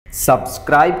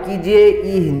Subscribe कीजिए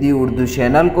ई Hindi Urdu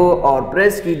channel को और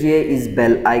प्रेस कीजिए इस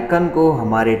बेल आइकन को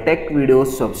हमारे टेक वीडियो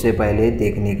सबसे पहले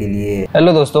देखने के लिए।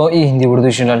 हेलो दोस्तों, ई हिंदी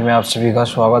उर्दू चैनल में आप सभी का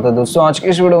स्वागत है। दोस्तों आज की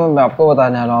इस वीडियो में मैं आपको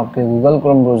बताने वाला हूँ आपके गूगल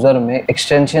क्रोम ब्राउजर में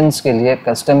एक्सटेंशंस के लिए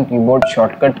कस्टम कीबोर्ड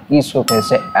शॉर्टकट कीज को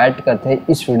कैसे ऐड करते हैं,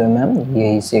 इस वीडियो में हम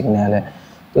यही सीखने वाले हैं।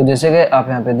 तो जैसे कि आप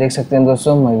यहाँ पे देख सकते हैं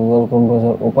दोस्तों, मैं गूगल क्रोम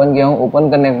ब्राउजर ओपन किया हूँ। ओपन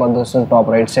करने के बाद दोस्तों टॉप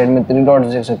राइट साइड में 3 डॉट्स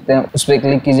देख सकते हैं, उस पर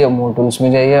क्लिक कीजिए, मोर टूल्स में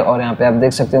जाइए और यहाँ पे आप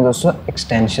देख सकते हैं दोस्तों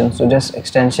एक्सटेंशंस। तो जस्ट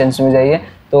एक्सटेंशंस में जाइए।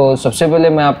 तो सबसे पहले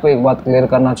मैं आपको एक बात क्लियर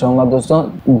करना चाहूँगा दोस्तों,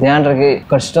 ध्यान रखिए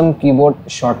कस्टम कीबोर्ड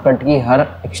शॉर्टकट की हर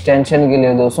एक्सटेंशन के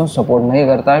लिए दोस्तों सपोर्ट नहीं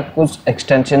करता है। कुछ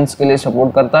एक्सटेंशंस के लिए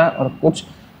सपोर्ट करता है और कुछ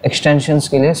एक्सटेंशंस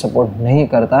के लिए सपोर्ट नहीं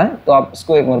करता है। तो आप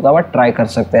इसको एक मरतबा ट्राई कर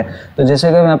सकते हैं। तो जैसे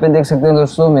कि यहाँ पे देख सकते हैं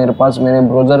दोस्तों, मेरे पास मेरे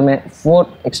ब्राउज़र में 4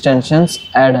 एक्सटेंशंस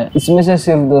ऐड है। इसमें से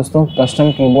सिर्फ दोस्तों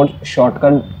कस्टम कीबोर्ड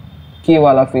शॉर्टकट की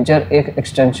वाला फीचर एक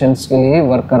एक्सटेंशंस के लिए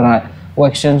वर्क कर रहा है। वो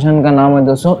एक्सटेंशन का नाम है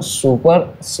दोस्तों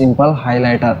सुपर सिंपल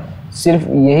हाईलाइटर। सिर्फ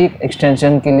यही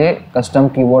एक्सटेंशन के लिए कस्टम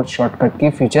कीबोर्ड शॉर्टकट की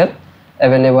फीचर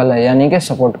अवेलेबल है, यानी कि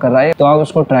सपोर्ट कर रहा है। तो आप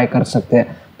उसको ट्राई कर सकते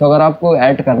हैं। तो अगर आपको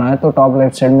ऐड करना है तो टॉप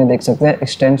लेफ्ट साइड में देख सकते हैं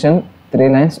एक्सटेंशन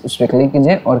 3 लाइन्स, उस पर क्लिक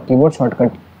कीजिए और कीबोर्ड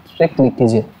शॉर्टकट पे क्लिक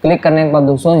कीजिए। क्लिक करने के बाद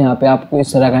दोस्तों यहाँ पे आपको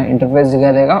इस तरह का इंटरफेस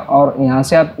दिखाई देगा और यहाँ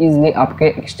से आप इजीली आपके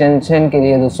एक्सटेंशन के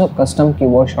लिए दोस्तों कस्टम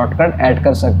कीबोर्ड शॉर्टकट ऐड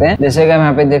कर सकते हैं। जैसे कि हम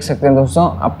यहाँ पे देख सकते हैं दोस्तों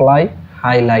अप्लाई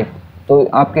हाईलाइट, तो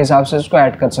आपके हिसाब से इसको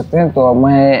ऐड कर सकते हैं। तो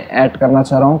मैं ऐड करना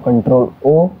चाह रहा हूँ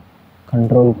Ctrl+O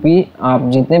Ctrl+P। आप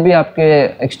जितने भी आपके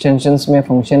एक्सटेंशंस में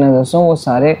फंक्शन है दोस्तों, वो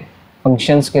सारे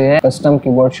फंक्शंस के लिए कस्टम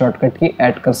कीबोर्ड शॉर्टकट की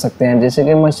ऐड कर सकते हैं। जैसे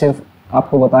कि मैं सिर्फ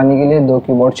आपको बताने के लिए 2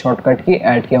 कीबोर्ड शॉर्टकट की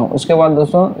ऐड किया हूँ। उसके बाद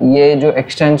दोस्तों ये जो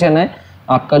एक्सटेंशन है,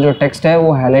 आपका जो टेक्स्ट है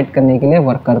वो हाईलाइट करने के लिए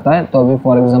वर्क करता है। तो अभी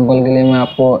फॉर एग्जांपल के लिए मैं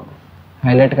आपको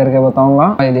हाईलाइट करके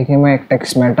बताऊँगा। ये देखिए, मैं एक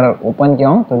टेक्स्ट मैटर ओपन किया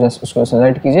हूँ, तो जस्ट उसको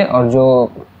सेलेक्ट कीजिए और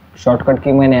जो शॉर्टकट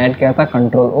की मैंने ऐड किया था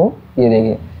Ctrl+O, ये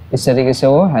देखिए इस तरीके से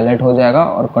वो हाईलाइट हो जाएगा।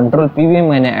 और Ctrl+P भी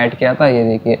मैंने ऐड किया था, ये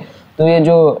देखिए। तो ये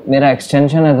जो मेरा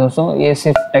एक्सटेंशन है दोस्तों, ये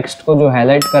सिर्फ टेक्स्ट को जो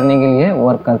हाईलाइट करने के लिए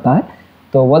वर्क करता है।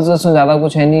 तो बस दोस्तों ज़्यादा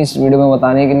कुछ है नहीं इस वीडियो में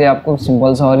बताने के लिए आपको,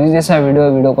 सिंपल सा और जैसा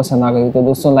वीडियो पसंद आ गई तो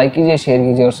दोस्तों लाइक कीजिए, शेयर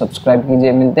कीजिए और सब्सक्राइब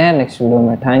कीजिए। मिलते हैं नेक्स्ट वीडियो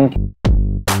में। Thank you.